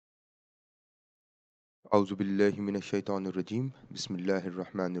أعوذ بالله من الشيطان الرجيم بسم الله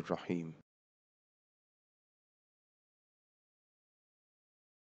الرحمن الرحيم.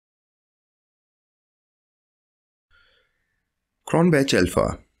 Cronbach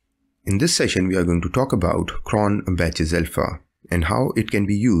Alpha. In this session, we are going to talk about Cronbach Alpha and how it can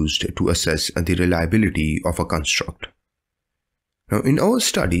be used to assess the reliability of a construct. Now, in our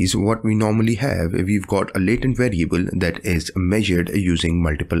studies, what we normally have, we've got a latent variable that is measured using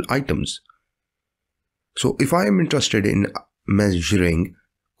multiple items. So if I am interested in measuring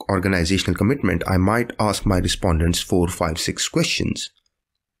organizational commitment, I might ask my respondents 4, 5, 6 questions.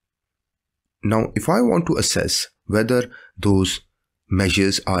 Now, if I want to assess whether those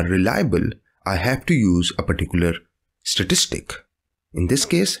measures are reliable, I have to use a particular statistic. In this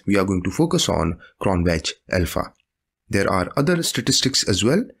case, we are going to focus on Cronbach Alpha. There are other statistics as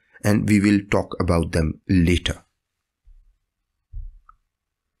well, and we will talk about them later.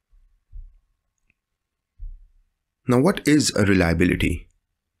 Now, what is a reliability?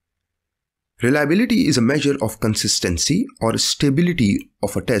 Reliability is a measure of consistency or stability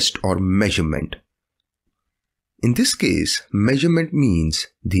of a test or measurement. In this case, measurement means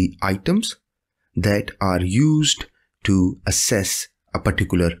the items that are used to assess a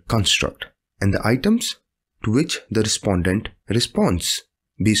particular construct and the items to which the respondent responds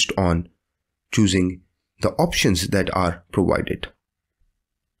based on choosing the options that are provided.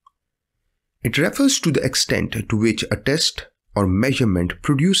 It refers to the extent to which a test or measurement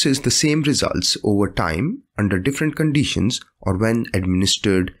produces the same results over time under different conditions or when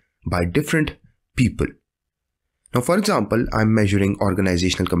administered by different people. Now, for example, I'm measuring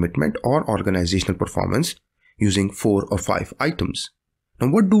organizational commitment or organizational performance using 4 or 5 items. Now,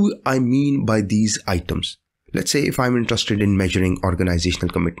 what do I mean by these items? Let's say if I'm interested in measuring organizational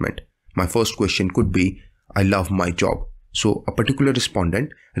commitment, my first question could be, I love my job. So a particular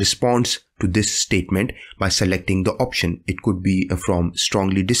respondent responds to this statement by selecting the option. It could be from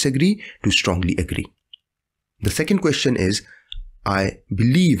strongly disagree to strongly agree. The second question is, I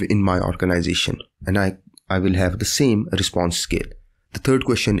believe in my organization, and I will have the same response scale. The third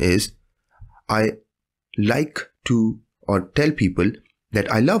question is, I like to or tell people that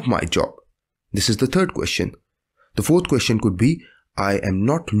I love my job. This is the third question. The fourth question could be, I am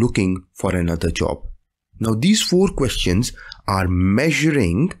not looking for another job. Now, these 4 questions are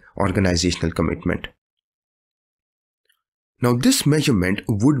measuring organizational commitment. Now, this measurement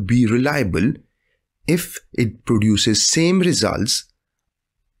would be reliable if it produces same results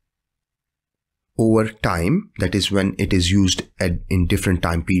over time, that is when it is used in different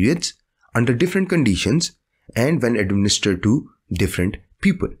time periods, under different conditions, and when administered to different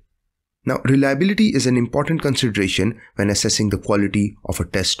people. Now, reliability is an important consideration when assessing the quality of a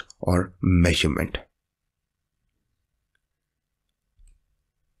test or measurement.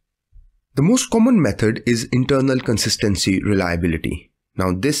 The most common method is internal consistency reliability.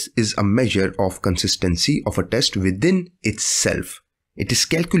 Now, this is a measure of consistency of a test within itself. It is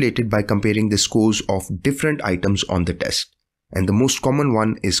calculated by comparing the scores of different items on the test, and the most common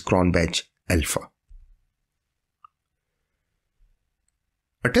one is Cronbach Alpha.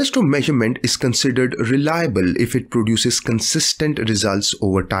 A test or measurement is considered reliable if it produces consistent results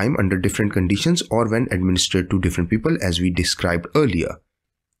over time under different conditions or when administered to different people, as we described earlier.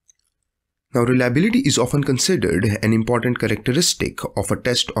 Now, reliability is often considered an important characteristic of a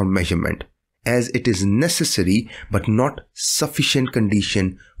test or measurement, as it is necessary but not sufficient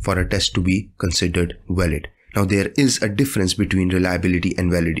condition for a test to be considered valid. Now, there is a difference between reliability and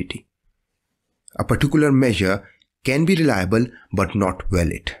validity. A particular measure can be reliable but not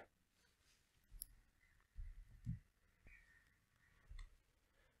valid.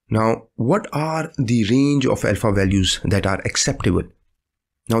 Now, what are the range of alpha values that are acceptable?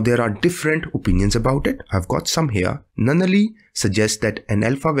 Now, there are different opinions about it. I've got some here. Nunnally suggests that an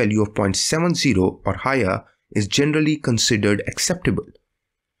alpha value of 0.70 or higher is generally considered acceptable.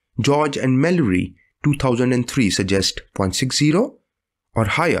 George and Mallory 2003 suggest 0.60 or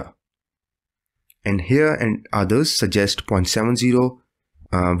higher. And here and others suggest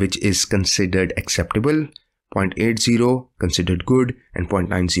 0.70, which is considered acceptable, 0.80 considered good, and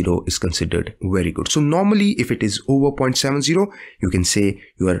 0.90 is considered very good. So normally if it is over 0.70, you can say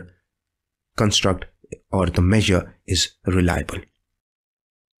your construct or the measure is reliable.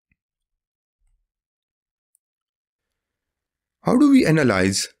 How do we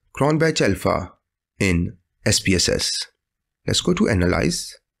analyze Cronbach Alpha in SPSS? Let's go to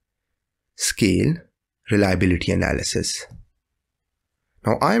Analyze, Scale, Reliability Analysis.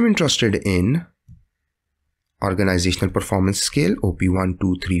 Now I am interested in Organizational Performance Scale, OP1,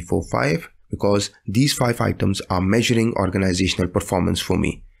 2, 3, 4, 5, because these 5 items are measuring organizational performance for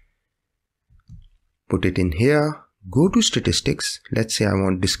me. put it in here, go to statistics. Let's say I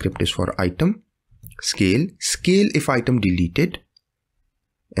want descriptives for item, scale if item deleted,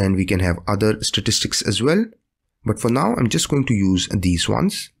 and we can have other statistics as well. But for now, I'm just going to use these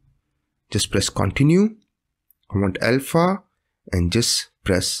ones. Just press continue. I want alpha and just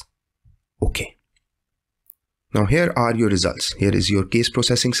press OK. Now here are your results. Here is your case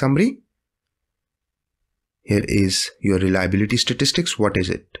processing summary. Here is your reliability statistics. What is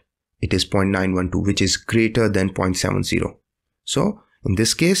it? It is 0.912, which is greater than 0.70. So in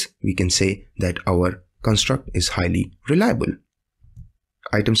this case, we can say that our construct is highly reliable.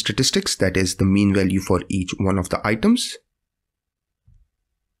 Item statistics, that is the mean value for each one of the items.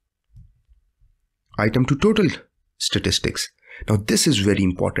 Item to total statistics. Now this is very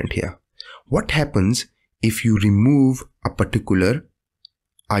important here. What happens if you remove a particular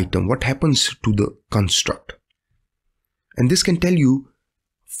item? What happens to the construct? And this can tell you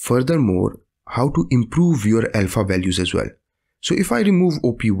furthermore how to improve your alpha values as well. So if I remove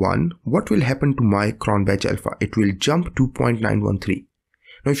OP1, what will happen to my Cronbach Alpha? It will jump to 0.913.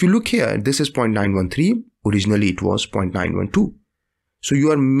 Now if you look here, this is 0.913. Originally it was 0.912. So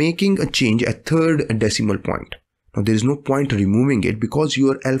you are making a change at third decimal point. Now there is no point removing it because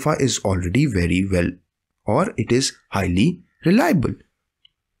your alpha is already very well, or it is highly reliable.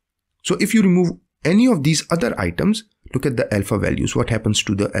 So if you remove any of these other items, look at the alpha values. What happens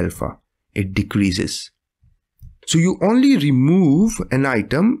to the alpha? It decreases. So you only remove an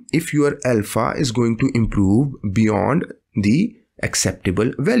item if your alpha is going to improve beyond the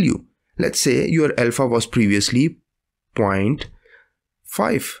acceptable value. Let's say your alpha was previously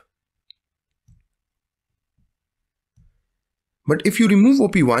 0.5. But if you remove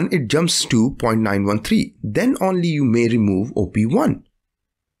OP1, it jumps to 0.913. Then only you may remove OP1.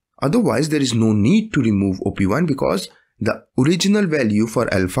 Otherwise, there is no need to remove OP1 because the original value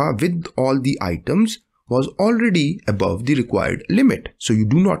for alpha with all the items was already above the required limit. So you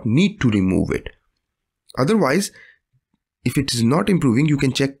do not need to remove it. Otherwise, if it is not improving, you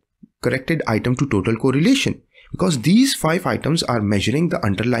can check corrected item to total correlation, because these 5 items are measuring the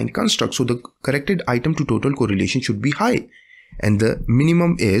underlying construct. So the corrected item to total correlation should be high. And the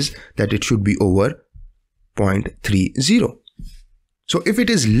minimum is that it should be over 0.30. So if it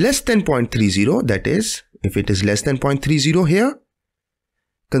is less than 0.30, that is, if it is less than 0.30 here,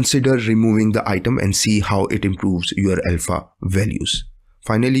 consider removing the item and see how it improves your alpha values.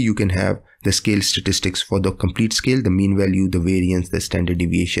 Finally, you can have the scale statistics for the complete scale, the mean value, the variance, the standard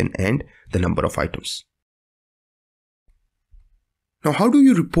deviation, and the number of items. Now, how do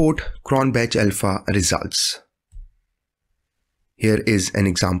you report Cronbach Alpha results? Here is an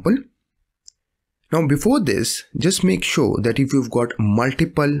example. Now before this, just make sure that if you've got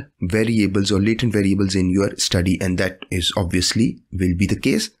multiple variables or latent variables in your study, and that is obviously will be the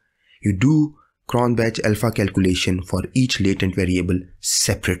case, you do Cronbach Alpha calculation for each latent variable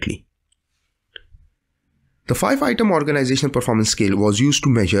separately. The 5-item organizational performance scale was used to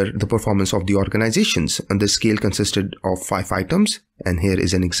measure the performance of the organizations, and the scale consisted of 5 items, and here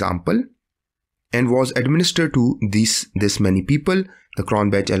is an example, and was administered to this many people. The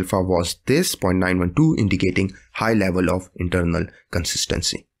Cronbach Alpha was this 0.912, indicating high level of internal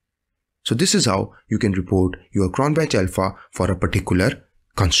consistency. So this is how you can report your Cronbach Alpha for a particular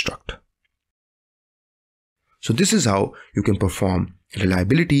construct. So this is how you can perform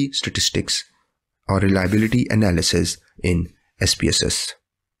reliability statistics or reliability analysis in SPSS.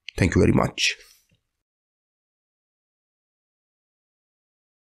 Thank you very much.